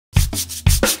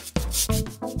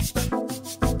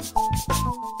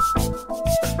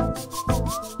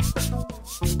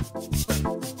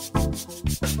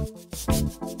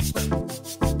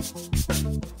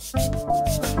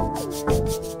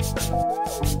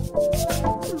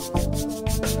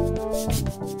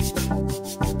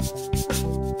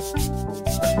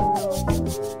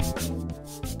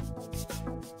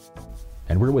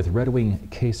We're with Redwing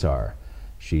Keyssar.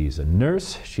 She's a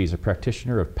nurse, she's a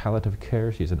practitioner of palliative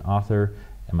care, she's an author.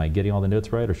 Am I getting all the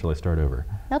notes right, or shall I start over?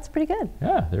 That's pretty good.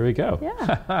 Yeah, there we go.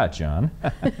 Yeah. John.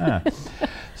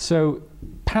 So,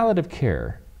 palliative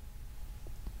care,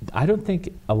 I don't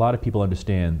think a lot of people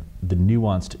understand the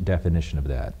nuanced definition of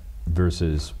that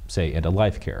versus, say,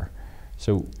 end-of-life care.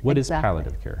 So what is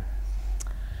palliative care?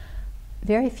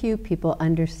 Very few people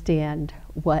understand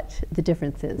what the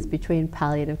difference is between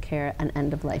palliative care and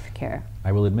end-of-life care.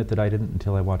 I will admit that I didn't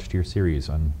until I watched your series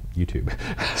on YouTube.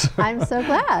 I'm so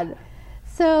glad.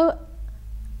 So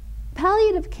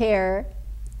palliative care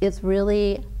is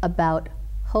really about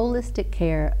holistic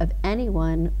care of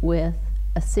anyone with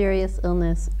a serious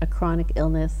illness, a chronic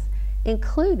illness,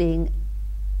 including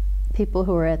people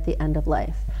who are at the end of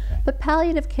life. Okay. But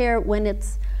palliative care, when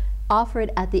it's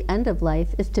offered at the end of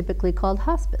life, is typically called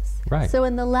hospice. Right. So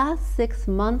in the last 6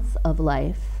 months of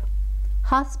life,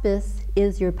 hospice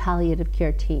is your palliative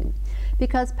care team,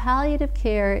 because palliative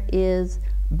care is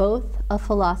both a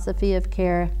philosophy of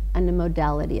care and a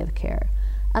modality of care.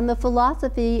 And the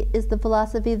philosophy is the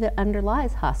philosophy that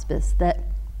underlies hospice, that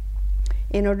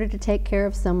in order to take care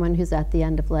of someone who's at the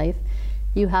end of life,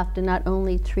 you have to not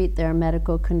only treat their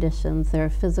medical conditions, their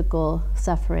physical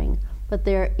suffering, but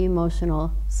their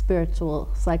emotional, spiritual,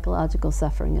 psychological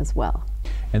suffering as well.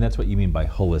 And that's what you mean by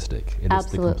holistic. It is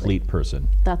the complete person.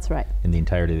 That's right. In the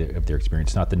entirety of their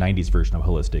experience, not the 90s version of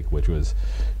holistic, which was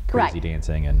crazy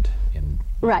dancing and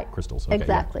crystals. Okay,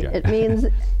 exactly. yeah. It means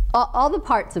all the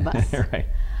parts of us. Right.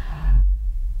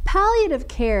 Palliative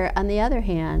care, on the other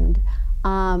hand,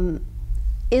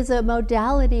 is a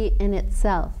modality in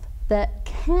itself that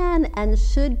can and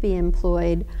should be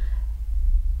employed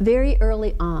very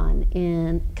early on,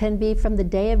 and can be from the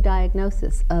day of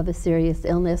diagnosis of a serious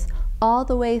illness all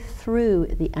the way through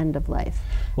the end of life.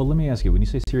 Well, let me ask you, when you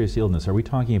say serious illness, are we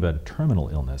talking about a terminal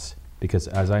illness? Because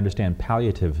as I understand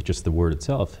palliative, just the word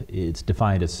itself, it's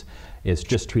defined as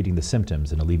just treating the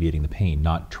symptoms and alleviating the pain,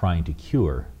 not trying to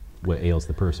cure what ails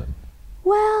the person.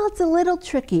 Well, it's a little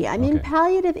tricky. I mean,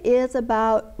 palliative is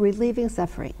about relieving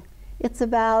suffering. It's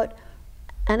about,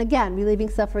 and again, relieving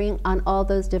suffering on all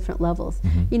those different levels.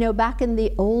 Mm-hmm. You know, back in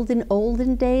the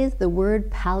olden days, the word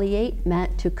palliate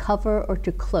meant to cover or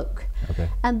to cloak. Okay.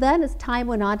 And then as time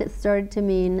went on, it started to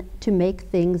mean to make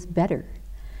things better.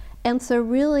 And so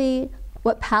really,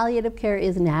 what palliative care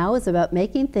is now is about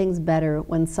making things better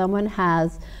when someone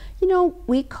has, you know,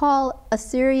 we call a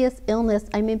serious illness,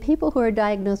 I mean, people who are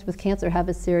diagnosed with cancer have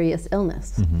a serious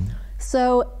illness. Mm-hmm.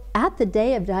 So at the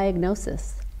day of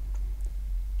diagnosis,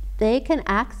 they can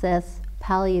access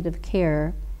palliative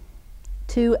care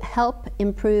to help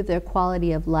improve their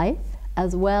quality of life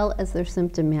as well as their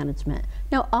symptom management.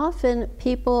 Now, often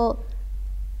people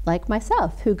like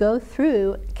myself who go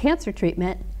through cancer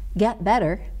treatment get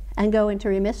better and go into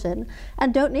remission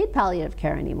and don't need palliative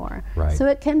care anymore. Right. So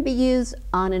it can be used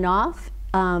on and off.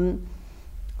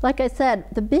 Like I said,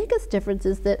 the biggest difference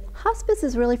is that hospice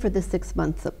is really for the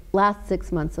last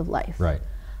 6 months of life. Right.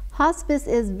 Hospice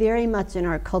is very much in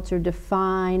our culture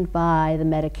defined by the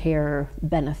Medicare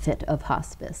benefit of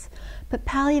hospice. But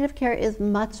palliative care is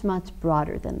much, much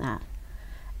broader than that.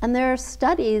 And there are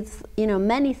studies, you know,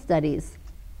 many studies.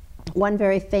 One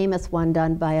very famous one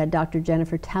done by Dr.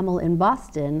 Jennifer Temmel in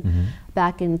Boston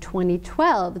back in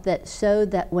 2012 that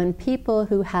showed that when people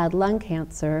who had lung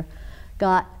cancer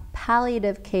got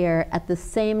palliative care at the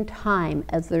same time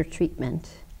as their treatment,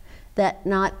 that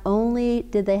not only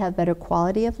did they have better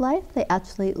quality of life, they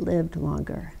actually lived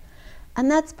longer. And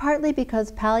that's partly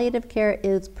because palliative care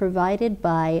is provided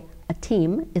by a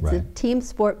team. It's a team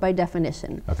sport by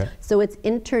definition. Okay. So it's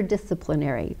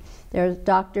interdisciplinary. There's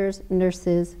doctors,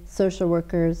 nurses, social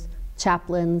workers,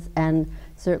 chaplains, and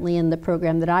certainly in the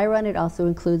program that I run, it also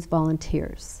includes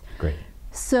volunteers. Great.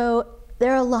 So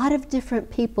there are a lot of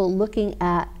different people looking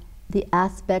at the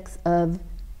aspects of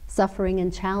suffering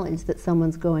and challenge that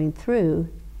someone's going through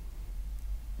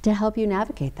to help you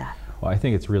navigate that. Well, I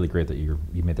think it's really great that you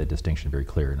made that distinction very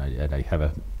clear, and I have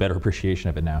a better appreciation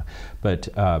of it now. But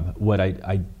what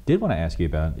I did want to ask you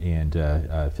about, and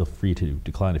feel free to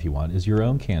decline if you want, is your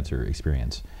own cancer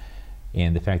experience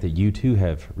and the fact that you too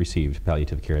have received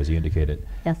palliative care, as you indicated.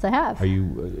 Yes, I have. Are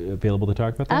you available to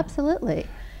talk about that? Absolutely.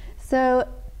 So,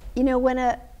 you know, when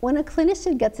a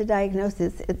clinician gets a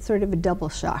diagnosis, it's sort of a double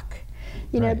shock.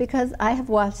 You know, because I have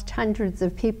watched hundreds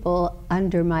of people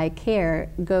under my care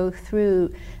go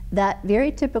through that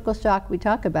very typical shock we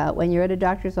talk about when you're at a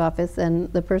doctor's office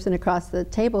and the person across the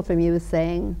table from you is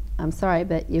saying, I'm sorry,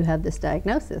 but you have this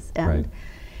diagnosis. And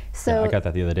So I got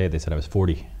that the other day. They said I was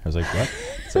 40. I was like, what?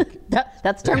 It's like,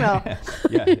 that's terminal.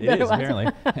 yeah, it is apparently,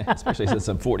 especially since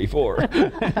I'm 44.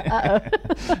 Yeah.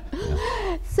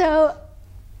 So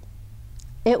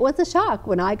it was a shock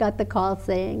when I got the call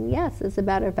saying, yes, as a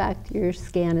matter of fact, your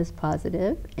scan is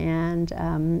positive. And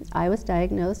I was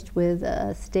diagnosed with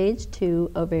stage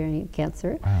 2 ovarian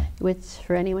cancer, wow. which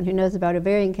for anyone who knows about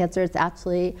ovarian cancer, it's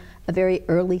actually a very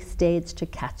early stage to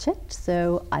catch it.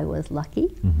 So I was lucky.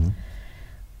 Mm-hmm.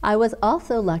 I was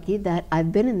also lucky that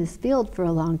I've been in this field for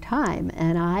a long time,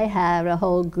 and I had a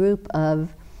whole group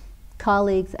of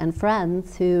colleagues and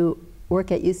friends who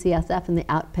work at UCSF in the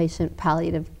outpatient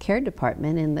palliative care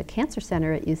department in the cancer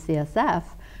center at UCSF,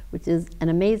 which is an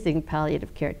amazing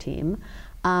palliative care team,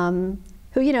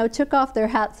 who took off their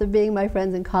hats of being my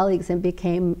friends and colleagues and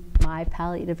became my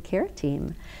palliative care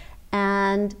team.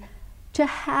 And to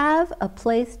have a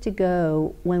place to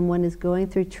go when one is going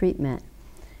through treatment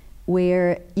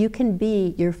where you can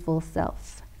be your full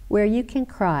self, where you can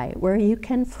cry, where you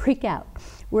can freak out,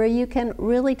 where you can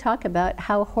really talk about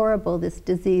how horrible this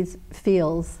disease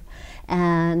feels,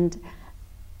 and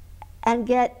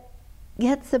get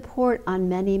support on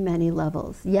many, many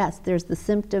levels. Yes, there's the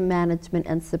symptom management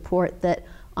and support that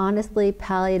honestly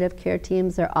palliative care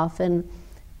teams are often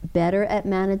better at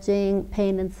managing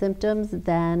pain and symptoms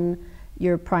than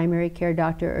your primary care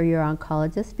doctor or your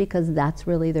oncologist, because that's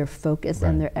really their focus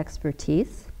and their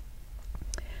expertise.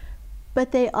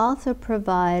 But they also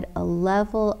provide a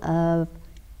level of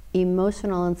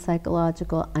emotional and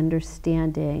psychological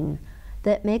understanding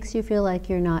that makes you feel like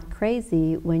you're not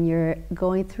crazy when you're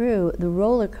going through the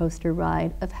roller coaster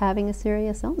ride of having a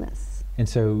serious illness. And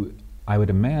so I would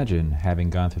imagine,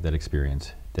 having gone through that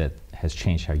experience, that has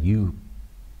changed how you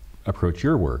approach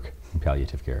your work in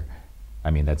palliative care. I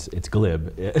mean, it's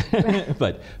glib,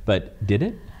 but did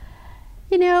it?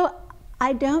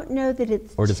 I don't know that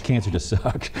it's... Or does cancer just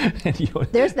suck?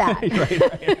 There's that. right,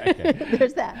 okay.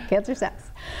 There's that. Cancer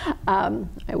sucks.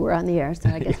 We're on the air, so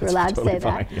I guess we're allowed to say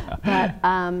fine, that. Yeah.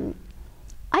 But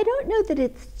I don't know that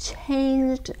it's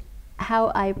changed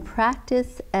how I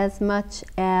practice as much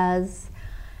as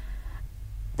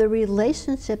the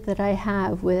relationship that I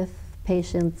have with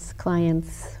patients,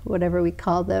 clients, whatever we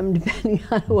call them, depending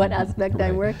on what aspect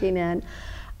I'm working in.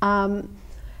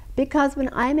 Because when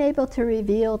I'm able to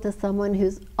reveal to someone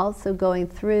who's also going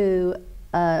through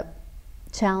a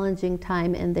challenging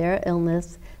time in their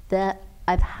illness that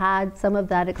I've had some of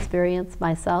that experience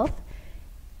myself,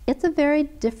 it's a very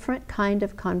different kind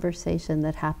of conversation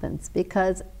that happens,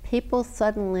 because people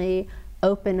suddenly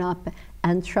open up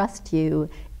and trust you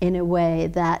in a way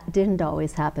that didn't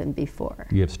always happen before.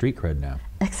 You have street cred now.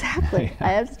 Exactly. I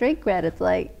have street cred. It's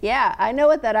like, yeah, I know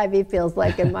what that IV feels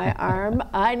like in my arm.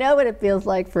 I know what it feels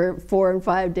like for 4 and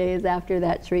 5 days after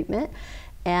that treatment.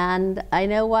 And I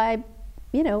know why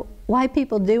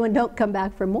people do and don't come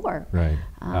back for more. Right.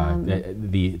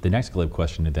 The next glib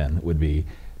question then would be,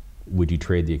 would you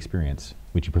trade the experience?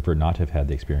 Would you prefer not to have had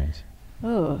the experience?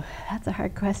 Oh, that's a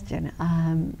hard question.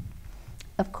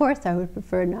 Of course, I would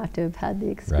prefer not to have had the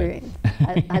experience.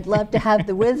 Right. I'd love to have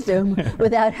the wisdom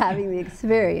without having the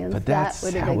experience. But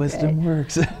that's how wisdom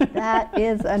works. That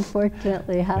is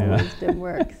unfortunately how wisdom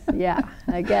works. Yeah,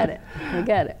 I get it. I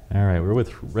get it. All right, we're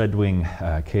with Redwing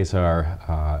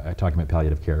Keyssar talking about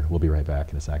palliative care. We'll be right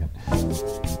back in a second.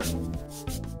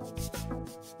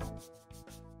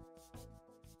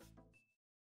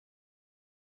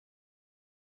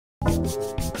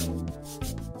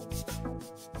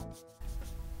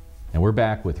 And we're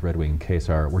back with Redwing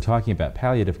Keyssar. We're talking about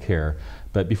palliative care,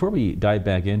 but before we dive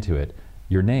back into it,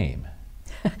 your name,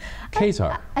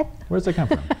 Keyssar. Where does that come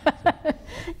from?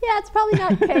 Yeah, it's probably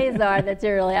not Keyssar that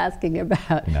you're really asking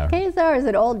about. No. Keyssar is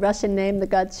an old Russian name that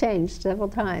got changed several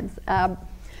times.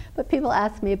 But people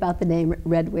ask me about the name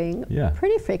Redwing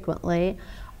pretty frequently.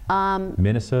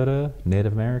 Minnesota,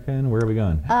 Native American, where are we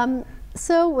going?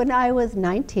 So when I was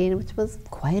 19, which was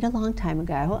quite a long time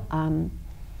ago,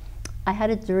 I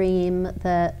had a dream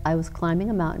that I was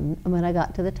climbing a mountain, and when I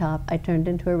got to the top, I turned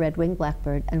into a red-winged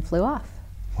blackbird and flew off.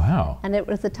 Wow. And it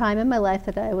was a time in my life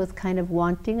that I was kind of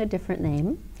wanting a different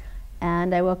name,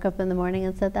 and I woke up in the morning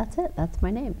and said, that's it, that's my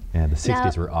name. Yeah, the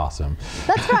 60s were awesome.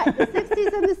 That's right, the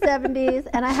 60s and the 70s,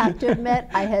 and I have to admit,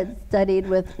 I had studied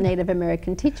with Native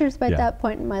American teachers by that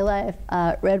point in my life.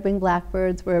 Red-winged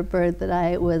blackbirds were a bird that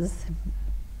I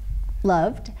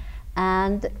loved,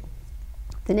 and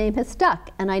the name has stuck.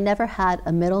 And I never had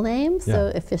a middle name,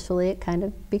 so officially it kind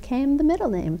of became the middle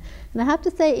name. And I have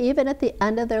to say, even at the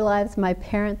end of their lives, my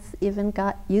parents even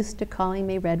got used to calling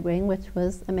me Redwing, which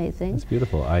was amazing. It's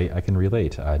beautiful. I can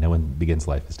relate. No one begins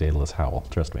life as Daedalus Howell,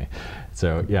 trust me.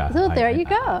 So yeah. So there you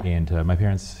go. And my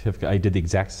parents, I did the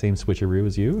exact same switcheroo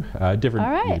as you. Different.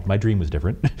 All right. My dream was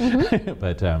different.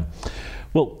 But,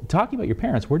 well, talking about your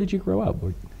parents, where did you grow up?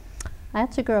 I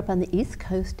actually grew up on the East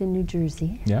Coast in New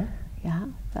Jersey. Yeah?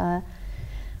 Yeah.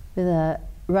 With a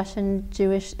Russian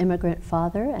Jewish immigrant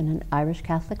father and an Irish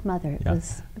Catholic mother. It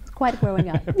was quite growing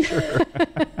up. Sure.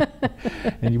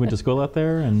 And you went to school out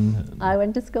there? And I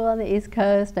went to school on the East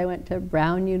Coast. I went to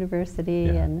Brown University,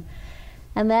 and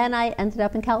then I ended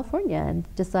up in California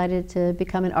and decided to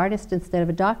become an artist instead of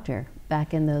a doctor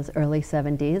back in those early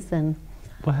 70s. And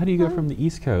well, how do you go from the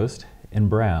East Coast in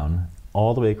Brown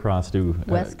all the way across to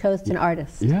West Coast and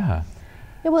artist? Yeah.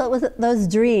 Well, it was those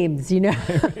dreams, you know.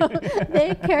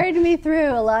 They carried me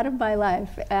through a lot of my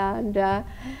life, and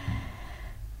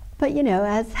but you know,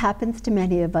 as happens to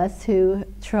many of us who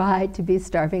try to be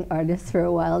starving artists for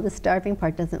a while, the starving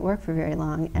part doesn't work for very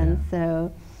long, and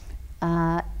so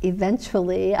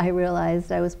eventually I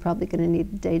realized I was probably going to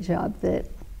need a day job that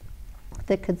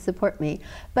could support me.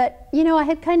 But you know, I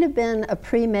had kind of been a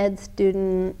pre-med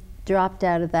student, dropped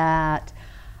out of that.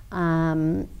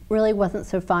 Really wasn't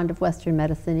so fond of Western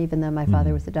medicine, even though my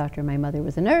father was a doctor, my mother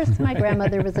was a nurse, my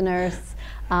grandmother was a nurse.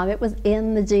 It was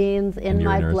in the genes, in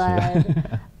my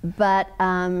blood. But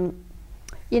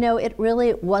you know, it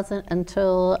really wasn't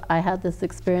until I had this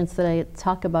experience that I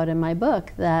talk about in my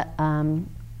book that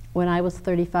when I was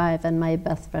 35 and my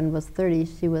best friend was 30,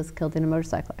 she was killed in a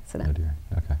motorcycle accident. Oh dear,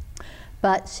 okay.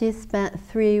 But she spent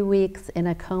 3 weeks in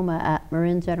a coma at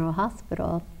Marin General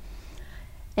Hospital.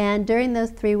 And during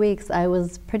those 3 weeks, I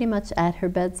was pretty much at her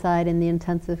bedside in the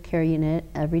intensive care unit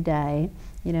every day.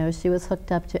 You know, she was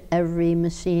hooked up to every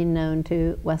machine known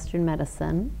to Western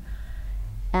medicine.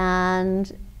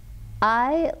 And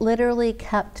I literally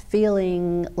kept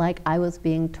feeling like I was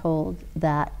being told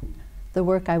that the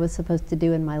work I was supposed to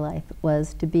do in my life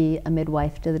was to be a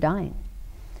midwife to the dying.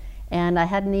 And I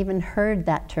hadn't even heard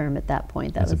that term at that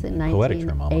point. That was in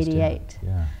 1988.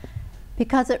 Yeah.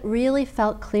 Because it really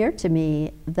felt clear to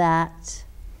me that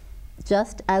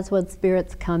just as when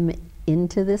spirits come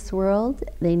into this world,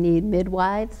 they need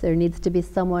midwives, there needs to be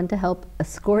someone to help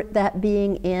escort that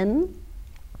being in,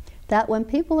 that when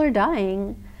people are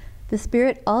dying, the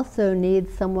spirit also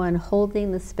needs someone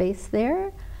holding the space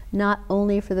there, not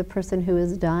only for the person who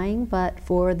is dying, but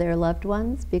for their loved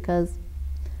ones, because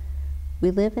we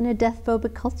live in a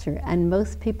death-phobic culture, and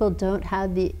most people don't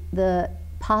have the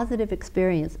positive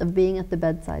experience of being at the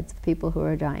bedsides of people who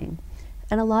are dying.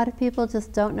 And a lot of people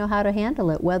just don't know how to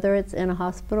handle it, whether it's in a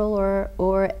hospital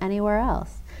or anywhere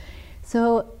else.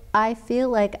 So I feel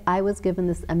like I was given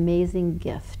this amazing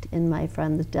gift in my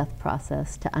friend's death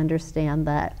process to understand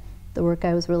that the work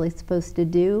I was really supposed to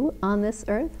do on this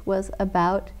earth was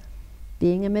about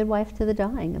being a midwife to the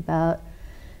dying, about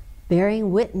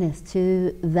bearing witness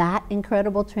to that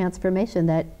incredible transformation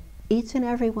that each and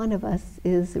every one of us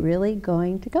is really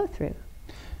going to go through.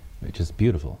 Which is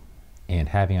beautiful. And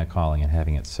having a calling and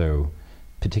having it so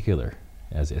particular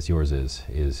as yours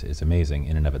is amazing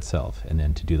in and of itself. And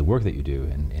then to do the work that you do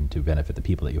and to benefit the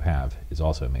people that you have is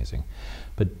also amazing.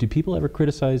 But do people ever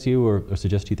criticize you or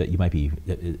suggest to you that you might be,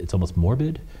 it's almost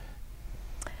morbid?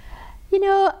 You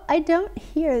know, I don't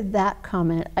hear that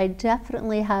comment. I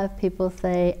definitely have people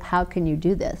say, how can you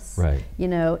do this? Right. You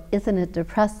know, isn't it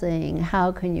depressing?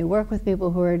 How can you work with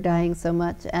people who are dying so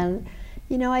much? And,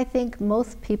 you know, I think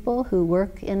most people who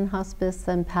work in hospice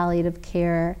and palliative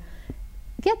care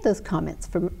get those comments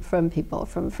from people,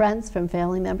 from friends, from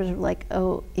family members, like,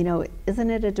 oh, you know, isn't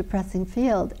it a depressing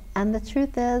field? And the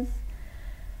truth is,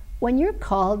 when you're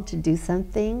called to do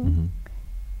something,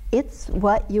 it's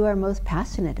what you are most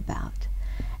passionate about.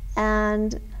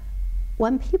 And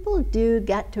when people do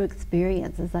get to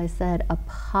experience, as I said, a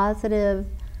positive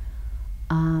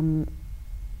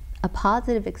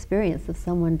experience of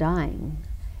someone dying,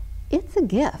 it's a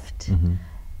gift.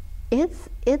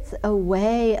 It's a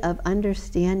way of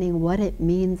understanding what it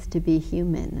means to be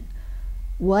human,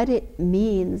 what it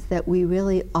means that we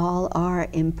really all are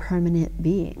impermanent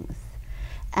beings.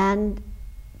 And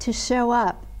to show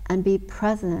up and be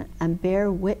present and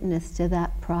bear witness to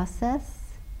that process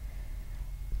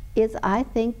is, I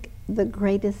think, the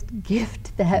greatest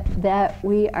gift that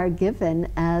we are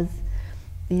given as,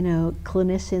 you know,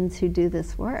 clinicians who do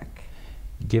this work.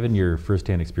 Given your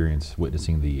firsthand experience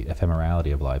witnessing the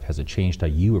ephemerality of life, has it changed how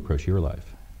you approach your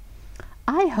life?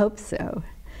 I hope so.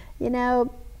 You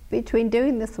know, between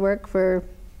doing this work for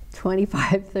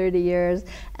 25, 30 years,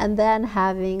 and then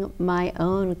having my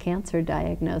own cancer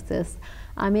diagnosis,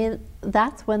 I mean,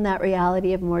 that's when that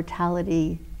reality of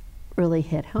mortality really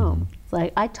hit home. It's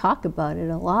like, I talk about it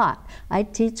a lot. I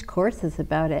teach courses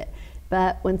about it.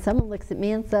 But when someone looks at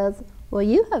me and says, well,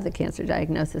 you have the cancer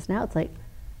diagnosis now, it's like,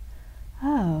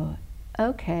 oh,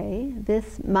 okay,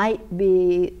 this might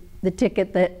be the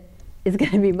ticket that is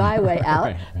going to be my way out,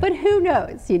 right. But who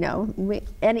knows, you know,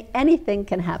 anything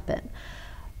can happen.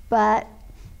 But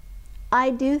I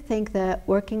do think that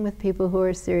working with people who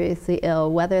are seriously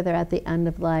ill, whether they're at the end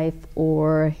of life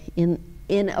or in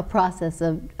a process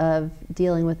of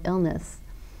dealing with illness,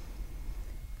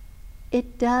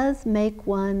 it does make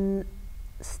one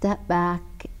step back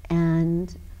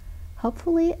and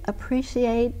hopefully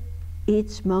appreciate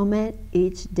each moment,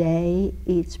 each day,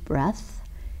 each breath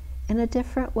in a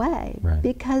different way. Right.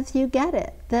 Because you get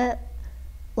it, that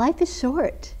life is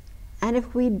short. And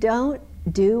if we don't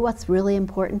do what's really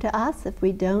important to us, if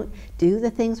we don't do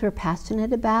the things we're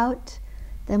passionate about,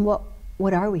 then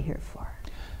what are we here for?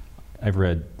 I've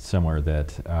read somewhere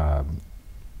that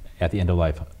at the end of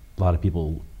life, a lot of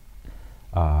people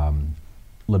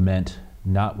lament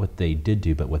not what they did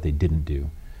do, but what they didn't do.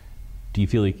 Do you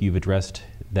feel like you've addressed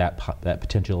that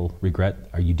potential regret?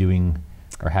 Are you doing,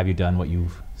 or have you done what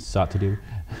you've sought to do?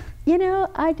 You know,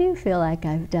 I do feel like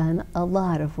I've done a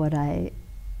lot of what I,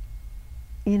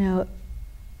 you know,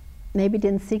 maybe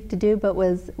didn't seek to do, but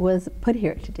was put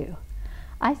here to do.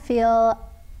 I feel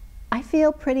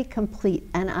pretty complete,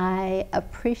 and I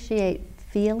appreciate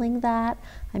feeling that.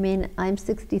 I mean, I'm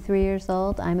 63 years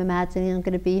old. I'm imagining I'm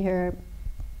going to be here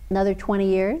another 20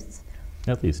 years.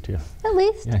 At least, yeah. At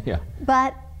least. Yeah, yeah.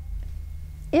 But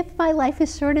if my life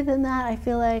is shorter than that, I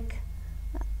feel like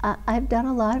I've done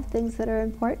a lot of things that are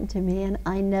important to me, and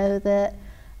I know that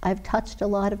I've touched a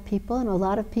lot of people, and a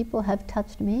lot of people have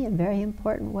touched me in very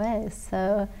important ways.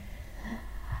 So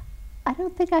I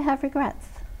don't think I have regrets.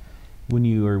 When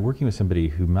you are working with somebody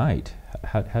who might,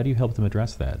 how do you help them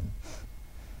address that?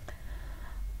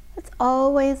 It's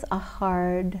always a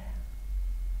hard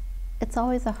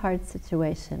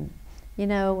situation. You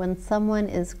know, when someone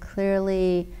is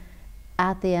clearly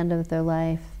at the end of their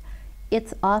life,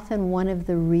 it's often one of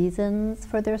the reasons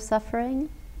for their suffering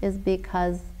is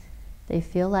because they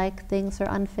feel like things are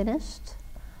unfinished,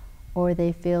 or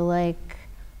they feel like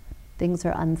things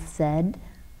are unsaid.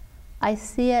 I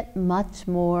see it much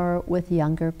more with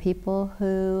younger people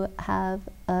who have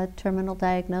a terminal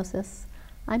diagnosis.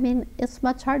 I mean, it's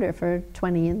much harder for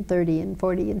 20 and 30 and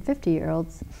 40 and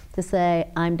 50-year-olds to say,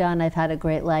 I'm done, I've had a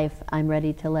great life, I'm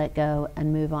ready to let go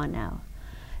and move on now.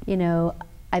 You know,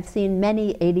 I've seen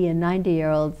many 80 and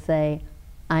 90-year-olds say,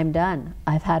 I'm done,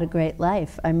 I've had a great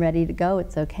life, I'm ready to go,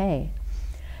 it's okay.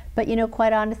 But you know,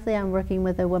 quite honestly, I'm working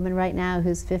with a woman right now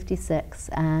who's 56,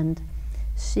 and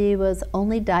she was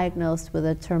only diagnosed with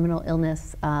a terminal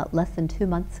illness less than 2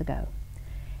 months ago.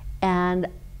 And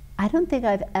I don't think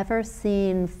I've ever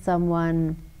seen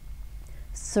someone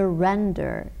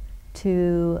surrender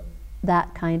to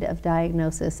that kind of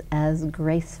diagnosis as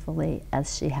gracefully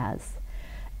as she has.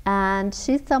 And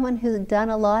she's someone who's done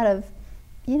a lot of,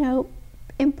 you know,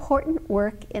 important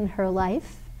work in her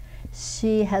life.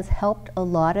 She has helped a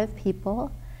lot of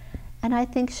people. And I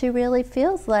think she really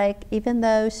feels like, even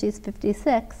though she's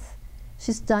 56,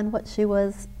 she's done what she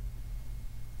was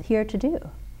here to do.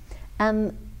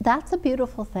 And that's a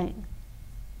beautiful thing.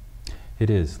 It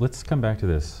is. Let's come back to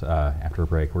this after a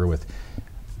break. We're with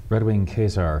Redwing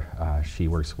Keyssar. She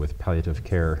works with palliative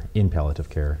care, in palliative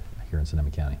care here in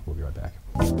Sonoma County. We'll be right back.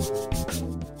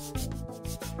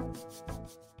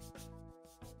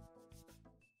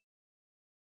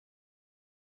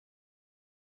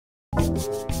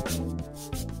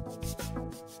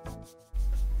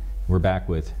 We're back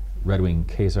with Redwing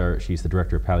Keyssar. She's the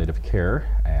Director of Palliative Care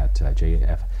at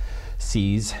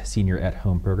JFC's Senior at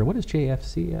Home Program. What is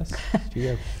JFCS?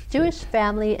 Jewish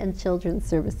Family and Children's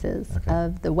Services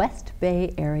of the West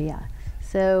Bay Area.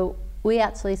 So we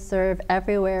actually serve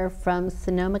everywhere from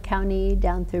Sonoma County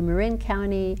down through Marin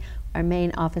County. Our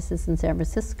main office is in San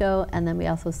Francisco, and then we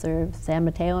also serve San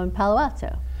Mateo and Palo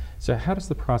Alto. So how does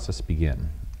the process begin?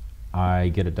 I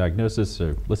get a diagnosis,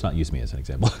 or let's not use me as an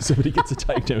example. Somebody gets a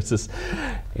diagnosis,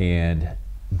 and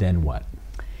then what?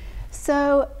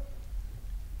 So,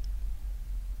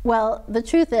 well, the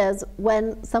truth is,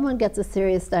 when someone gets a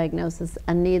serious diagnosis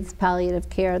and needs palliative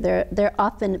care, there are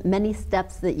often many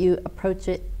steps that you approach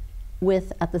it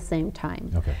with at the same time.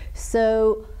 Okay.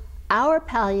 So our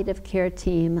palliative care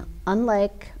team,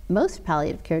 unlike most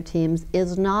palliative care teams,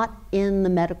 is not in the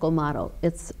medical model.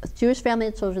 It's Jewish Family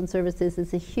and Children's Services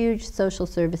is a huge social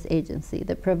service agency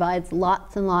that provides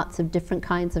lots and lots of different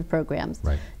kinds of programs,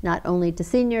 right. not only to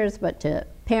seniors, but to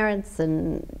parents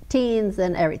and teens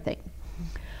and everything.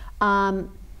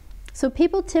 So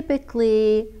people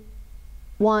typically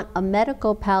want a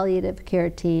medical palliative care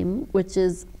team, which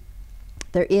is,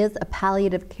 there is a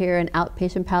palliative care, an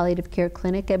outpatient palliative care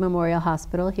clinic at Memorial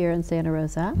Hospital here in Santa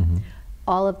Rosa. Mm-hmm.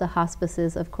 All of the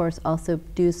hospices, of course, also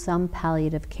do some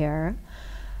palliative care.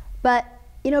 But,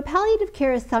 you know, palliative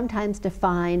care is sometimes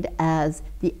defined as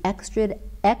the extra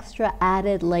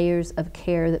added layers of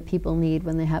care that people need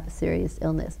when they have a serious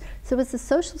illness. So as a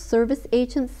social service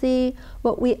agency,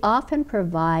 what we often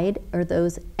provide are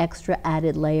those extra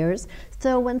added layers.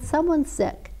 So when someone's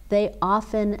sick, they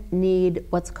often need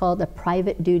what's called a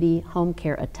private duty home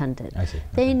care attendant. I see.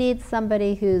 They need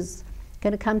somebody who's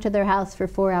going to come to their house for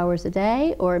 4 hours a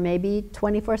day, or maybe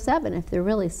 24/7 if they're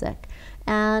really sick,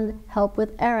 and help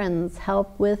with errands,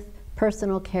 help with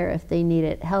personal care if they need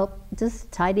it, help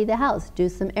just tidy the house, do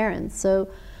some errands. So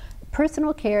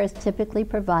personal care is typically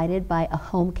provided by a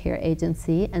home care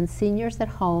agency, and Seniors at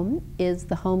Home is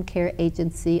the home care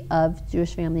agency of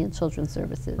Jewish Family and Children's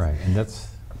Services. Right, and that's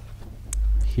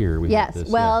here. We Yes, have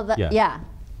this, well, yeah.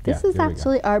 This Yeah, is here we go.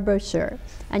 actually our brochure.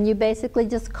 And you basically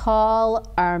just call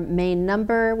our main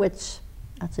number, which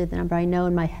actually the number I know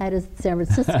in my head is the San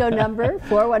Francisco number,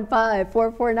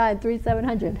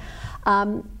 415-449-3700.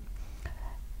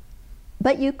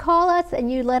 But you call us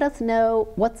and you let us know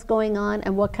what's going on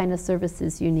and what kind of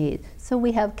services you need. So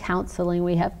we have counseling,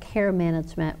 we have care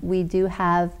management, we do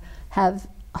have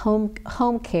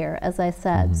home care, as I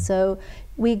said. Mm-hmm. So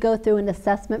we go through an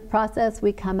assessment process,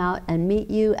 we come out and meet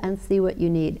you and see what you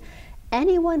need.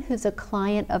 Anyone who's a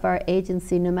client of our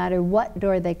agency, no matter what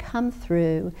door they come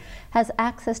through, has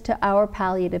access to our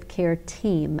palliative care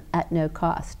team at no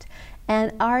cost.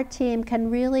 And our team can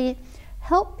really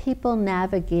help people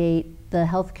navigate the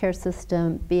healthcare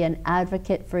system, be an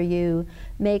advocate for you,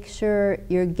 make sure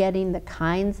you're getting the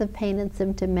kinds of pain and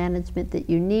symptom management that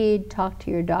you need, talk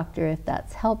to your doctor if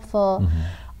that's helpful,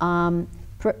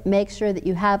 make sure that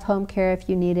you have home care if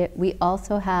you need it. We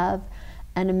also have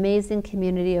an amazing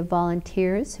community of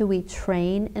volunteers who we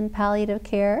train in palliative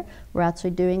care. We're actually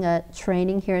doing a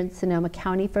training here in Sonoma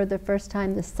County for the first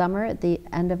time this summer at the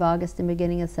end of August and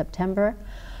beginning of September.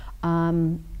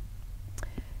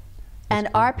 And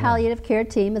our palliative care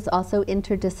team is also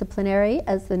interdisciplinary.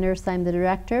 As the nurse, I'm the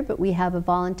director, but we have a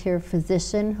volunteer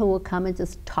physician who will come and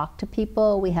just talk to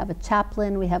people. We have a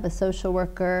chaplain, we have a social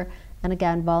worker, and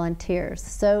again, volunteers.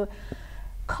 So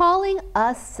calling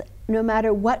us, no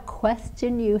matter what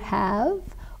question you have,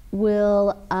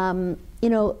 will you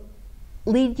know,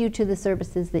 lead you to the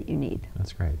services that you need.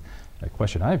 That's great. A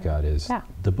question I've got is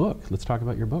the book. Let's talk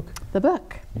about your book. The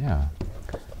book. Yeah.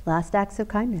 Last Acts of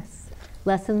Kindness.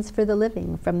 Lessons for the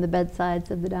Living from the Bedsides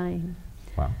of the Dying.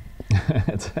 Wow.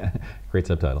 It's a great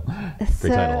subtitle.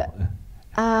 Great title.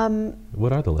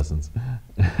 What are the lessons?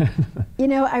 You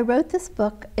know, I wrote this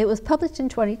book. It was published in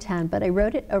 2010, but I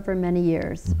wrote it over many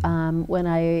years. When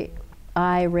I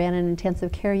ran an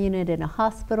intensive care unit in a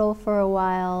hospital for a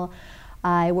while.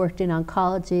 I worked in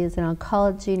oncology as an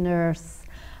oncology nurse.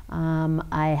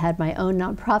 I had my own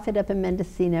nonprofit up in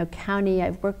Mendocino County.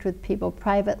 I've worked with people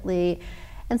privately.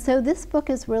 And so this book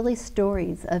is really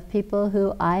stories of people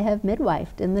who I have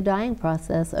midwifed in the dying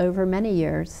process over many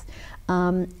years.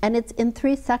 And it's in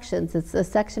 3 sections. It's a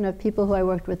section of people who I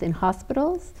worked with in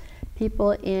hospitals,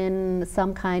 people in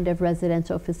some kind of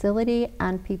residential facility,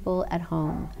 and people at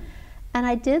home. And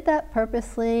I did that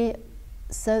purposely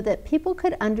so that people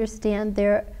could understand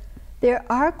there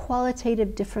are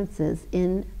qualitative differences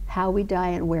in how we die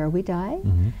and where we die.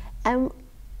 And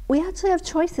we actually have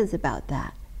choices about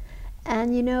that.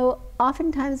 And you know,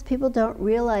 oftentimes people don't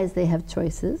realize they have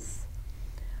choices.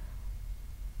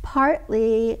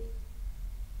 Partly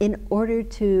in order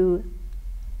to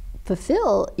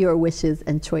fulfill your wishes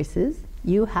and choices,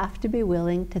 you have to be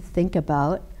willing to think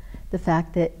about the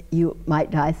fact that you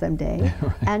might die someday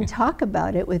and talk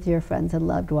about it with your friends and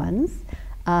loved ones.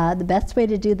 The best way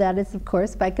to do that is, of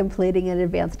course, by completing an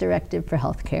advance directive for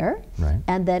healthcare,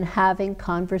 and then having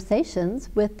conversations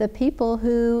with the people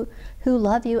who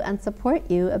love you and support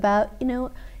you about, you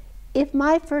know, if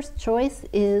my first choice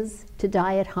is to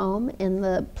die at home in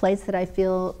the place that I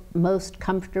feel most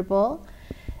comfortable,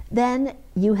 then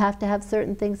you have to have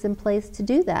certain things in place to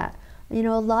do that. You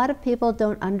know, a lot of people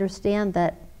don't understand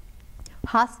that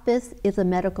Hospice is a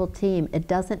medical team. It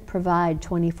doesn't provide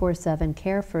 24/7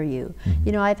 care for you.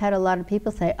 You know, I've had a lot of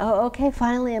people say, oh, okay,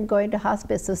 finally I'm going to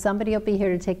hospice, so somebody will be here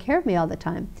to take care of me all the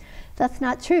time. That's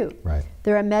not true. Right.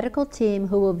 They're a medical team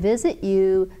who will visit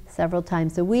you several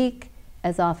times a week,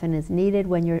 as often as needed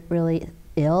when you're really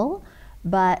ill.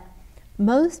 But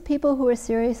most people who are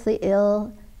seriously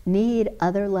ill need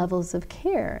other levels of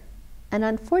care. And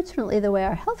unfortunately, the way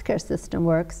our healthcare system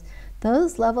works,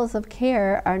 those levels of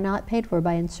care are not paid for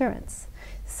by insurance.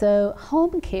 So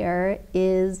home care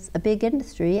is a big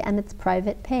industry and it's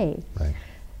private pay. Right.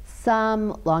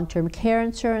 Some long-term care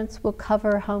insurance will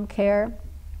cover home care,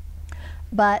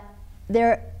 but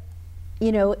there,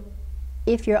 you know,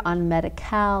 if you're on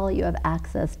Medi-Cal, you have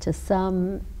access to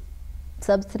some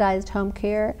subsidized home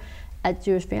care. At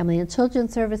Jewish Family and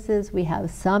Children's Services, we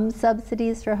have some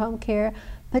subsidies for home care,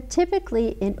 but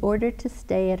typically in order to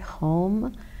stay at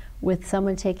home with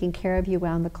someone taking care of you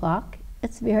around the clock,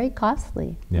 it's very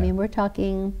costly. Yeah. I mean, we're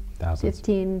talking Thousands.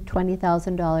 $15,000,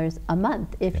 $20,000 a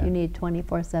month if you need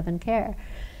 24/7 care.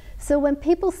 So when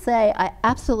people say, I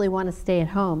absolutely want to stay at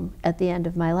home at the end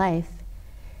of my life,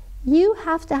 you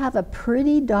have to have a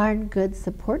pretty darn good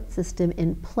support system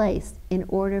in place in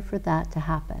order for that to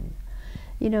happen.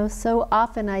 You know, so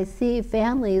often I see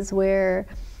families where,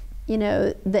 you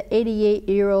know, the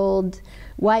 88-year-old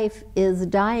wife is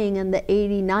dying and the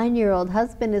 89-year-old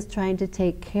husband is trying to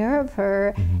take care of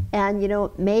her, and, you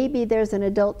know, maybe there's an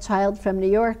adult child from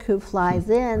New York who flies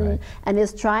in and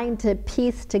is trying to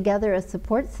piece together a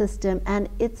support system, and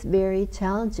it's very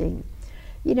challenging.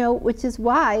 You know, which is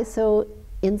why, so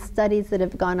in studies that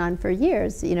have gone on for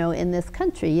years, you know, in this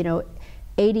country, you know,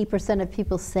 80% of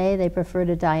people say they prefer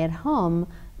to die at home,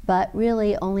 but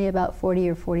really only about 40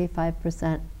 or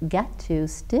 45% get to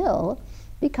still,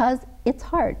 because it's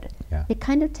hard. Yeah. It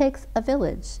kind of takes a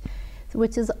village,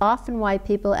 which is often why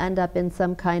people end up in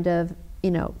some kind of, you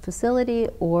know, facility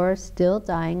or still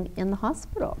dying in the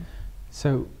hospital.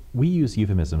 So we use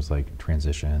euphemisms like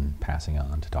transition, passing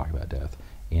on to talk about death.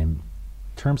 And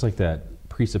terms like that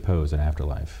presuppose an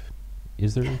afterlife.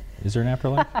 Is there an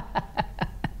afterlife?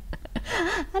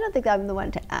 I don't think I'm the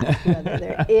one to ask whether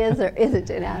there is or isn't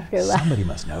an afterlife. Somebody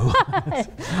must know.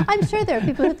 I'm sure there are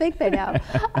people who think they know.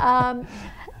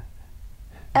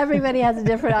 Everybody has a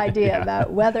different idea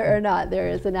about whether or not there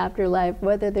is an afterlife,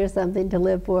 whether there's something to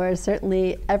live for.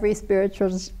 Certainly every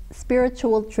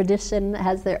spiritual tradition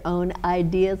has their own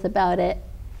ideas about it.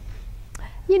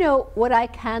 You know, what I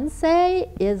can say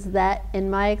is that in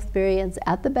my experience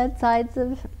at the bedsides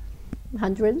of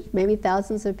hundreds, maybe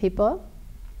thousands of people,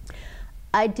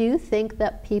 I do think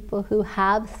that people who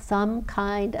have some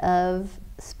kind of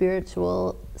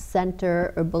spiritual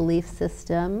center or belief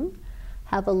system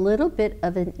have a little bit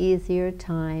of an easier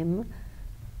time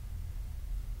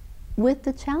with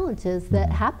the challenges that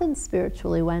happen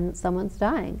spiritually when someone's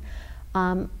dying.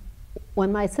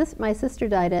 When my sister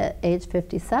died at age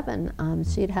 57,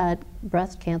 she'd had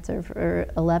breast cancer for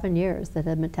 11 years that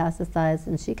had metastasized,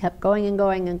 and she kept going and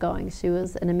going and going. She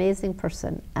was an amazing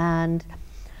person, and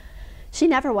she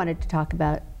never wanted to talk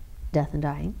about death and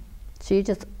dying. She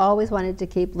just always wanted to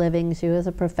keep living. She was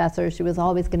a professor. She was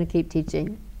always going to keep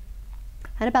teaching.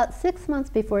 And about 6 months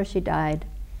before she died,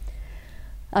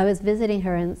 I was visiting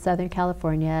her in Southern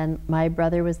California, and my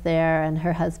brother was there and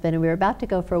her husband, and we were about to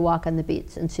go for a walk on the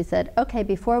beach. And she said, okay,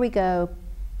 before we go,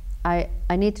 I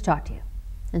need to talk to you.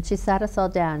 And she sat us all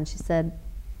down and she said,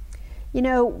 you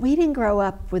know, we didn't grow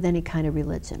up with any kind of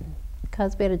religion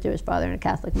because we had a Jewish father and a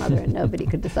Catholic mother and nobody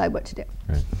could decide what to do.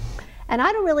 Right. And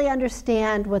I don't really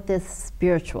understand what this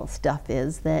spiritual stuff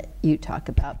is that you talk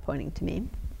about, pointing to me.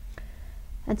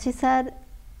 And she said,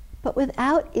 but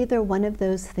without either one of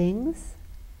those things,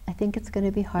 I think it's going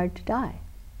to be hard to die,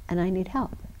 and I need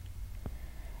help.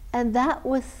 And that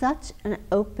was such an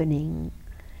opening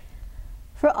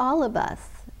for all of us,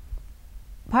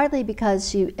 partly because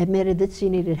she admitted that she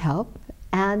needed help,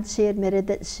 and she admitted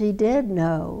that she did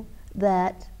know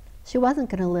that she wasn't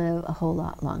going to live a whole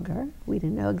lot longer. We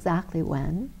didn't know exactly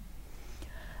when.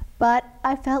 But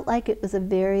I felt like it was a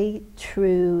very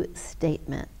true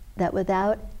statement, that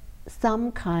without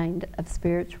some kind of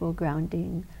spiritual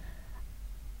grounding,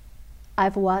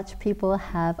 I've watched people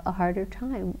have a harder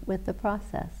time with the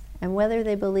process. And whether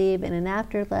they believe in an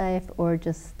afterlife or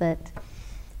just that,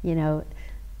 you know,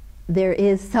 there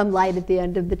is some light at the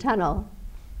end of the tunnel,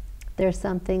 there's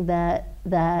something that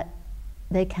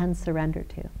they can surrender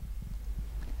to.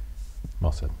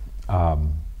 Well said. The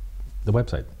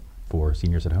website for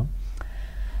Seniors at Home?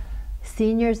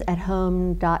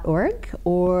 SeniorsAtHome.org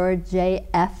or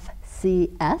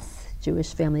JFCS,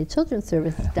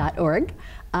 jewishfamilychildrenservice.org.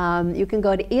 You can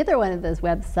go to either one of those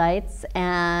websites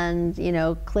and, you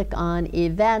know, click on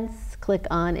events, click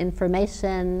on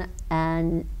information,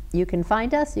 and you can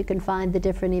find us. You can find the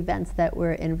different events that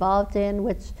we're involved in,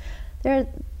 which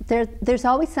there's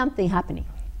always something happening.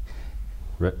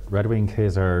 Redwing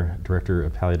Keyssar, Director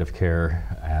of Palliative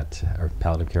Care at our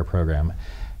Palliative Care Program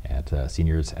at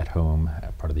Seniors at Home,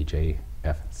 part of the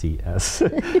JFCS.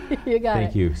 You got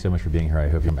Thank you so much for being here. I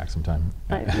hope you come back sometime.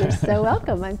 You're so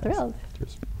welcome. I'm thrilled.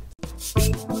 Cheers.